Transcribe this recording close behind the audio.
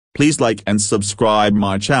Please like and subscribe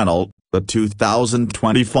my channel. The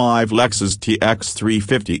 2025 Lexus TX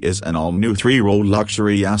 350 is an all-new 3-row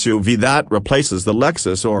luxury SUV that replaces the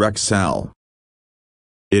Lexus RX-L.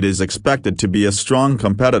 It is expected to be a strong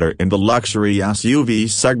competitor in the luxury SUV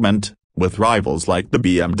segment, with rivals like the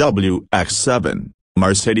BMW X7,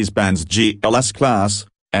 Mercedes-Benz GLS Class,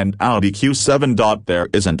 and Audi Q7. There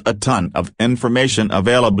isn't a ton of information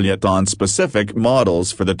available yet on specific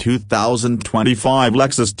models for the 2025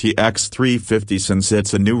 Lexus TX 350 since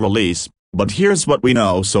it's a new release, but here's what we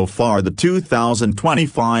know so far. The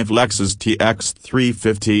 2025 Lexus TX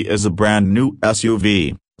 350 is a brand new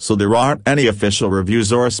SUV, so there aren't any official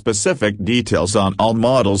reviews or specific details on all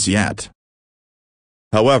models yet.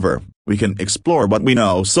 However, we can explore what we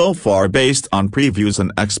know so far based on previews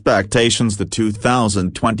and expectations. The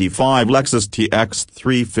 2025 Lexus TX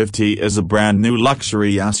 350 is a brand new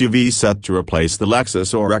luxury SUV set to replace the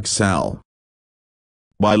Lexus RX-L.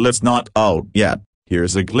 While it's not out yet,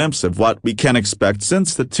 here's a glimpse of what we can expect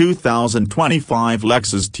since the 2025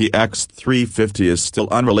 Lexus TX 350 is still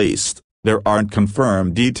unreleased. There aren't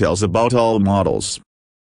confirmed details about all models.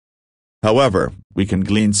 However, we can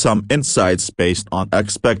glean some insights based on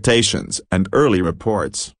expectations and early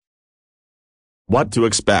reports. What to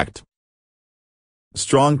expect?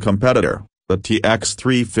 Strong competitor, the TX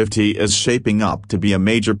 350 is shaping up to be a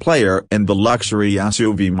major player in the luxury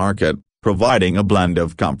SUV market, providing a blend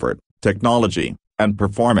of comfort, technology, and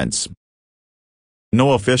performance.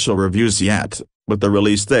 No official reviews yet, with the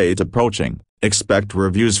release date approaching. Expect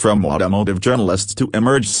reviews from automotive journalists to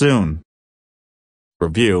emerge soon.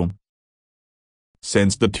 Review.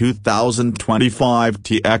 Since the 2025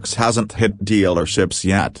 TX hasn't hit dealerships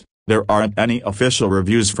yet, there aren't any official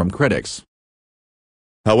reviews from critics.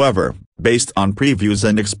 However, based on previews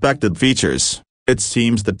and expected features, it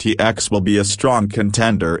seems the TX will be a strong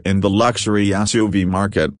contender in the luxury SUV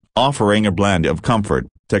market, offering a blend of comfort,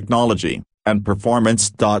 technology, and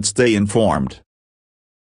performance. Stay informed.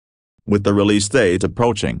 With the release date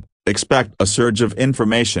approaching, expect a surge of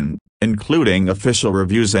information, including official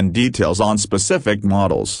reviews and details on specific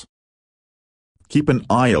models. Keep an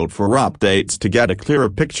eye out for updates to get a clearer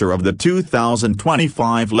picture of the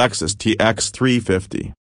 2025 Lexus TX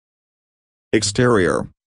 350. Exterior.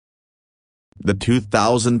 The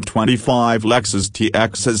 2025 Lexus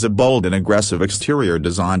TX has a bold and aggressive exterior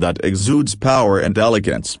design that exudes power and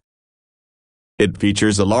elegance. It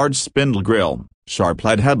features a large spindle grille, sharp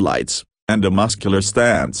LED headlights, and a muscular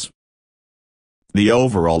stance. The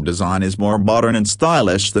overall design is more modern and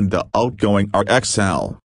stylish than the outgoing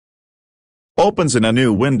RX-L. Opens in a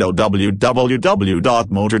new window.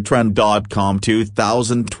 www.motortrend.com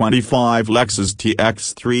 2025 Lexus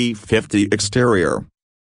TX 350 Exterior.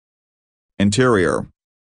 Interior.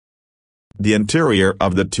 The interior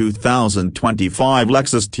of the 2025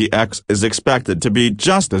 Lexus TX is expected to be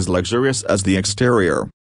just as luxurious as the exterior.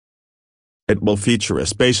 It will feature a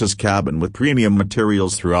spacious cabin with premium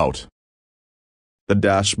materials throughout. The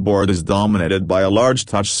dashboard is dominated by a large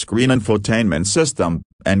touchscreen infotainment system,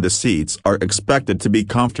 and the seats are expected to be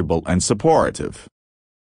comfortable and supportive.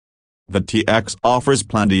 The TX offers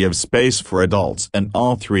plenty of space for adults in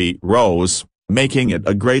all 3 rows, making it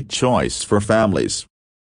a great choice for families.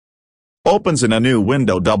 Opens in a new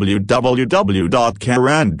window.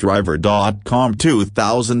 www.caranddriver.com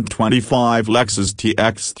 2025 Lexus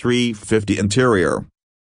TX 350 Interior.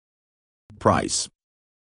 Price.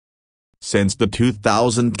 Since the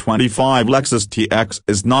 2025 Lexus TX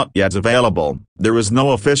is not yet available, there is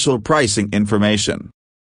no official pricing information.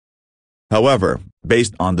 However,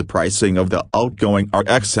 based on the pricing of the outgoing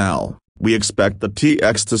RX-L, we expect the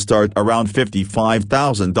TX to start around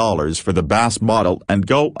 $55,000 for the base model and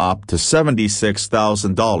go up to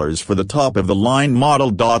 $76,000 for the top-of-the-line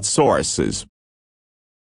model. Sources.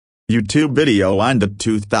 YouTube video and the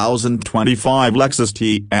 2025 Lexus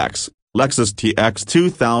TX. Lexus TX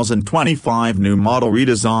 2025 new model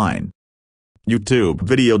redesign. YouTube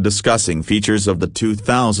video discussing features of the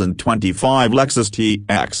 2025 Lexus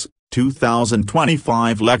TX,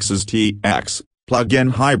 2025 Lexus TX, plug-in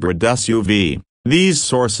hybrid SUV. These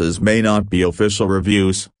sources may not be official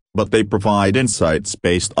reviews, but they provide insights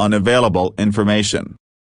based on available information.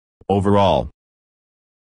 Overall,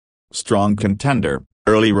 strong contender.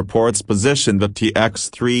 Early reports position the TX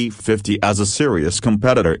 350 as a serious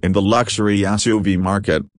competitor in the luxury SUV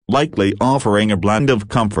market, likely offering a blend of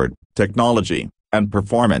comfort, technology, and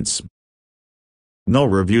performance. No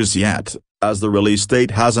reviews yet, as the release date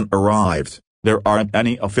hasn't arrived. There aren't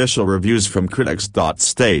any official reviews from critics.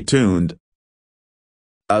 Stay tuned.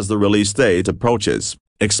 As the release date approaches,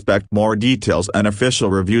 expect more details and official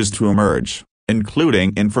reviews to emerge,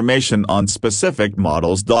 including information on specific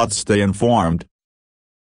models. Stay informed.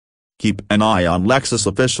 Keep an eye on Lexus'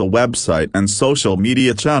 official website and social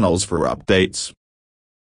media channels for updates.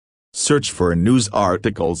 Search for news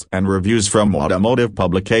articles and reviews from automotive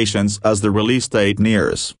publications as the release date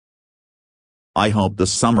nears. I hope the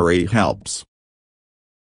summary helps.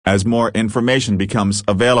 As more information becomes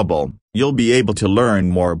available, you'll be able to learn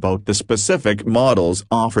more about the specific models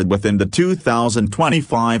offered within the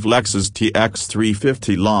 2025 Lexus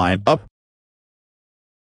TX350 lineup.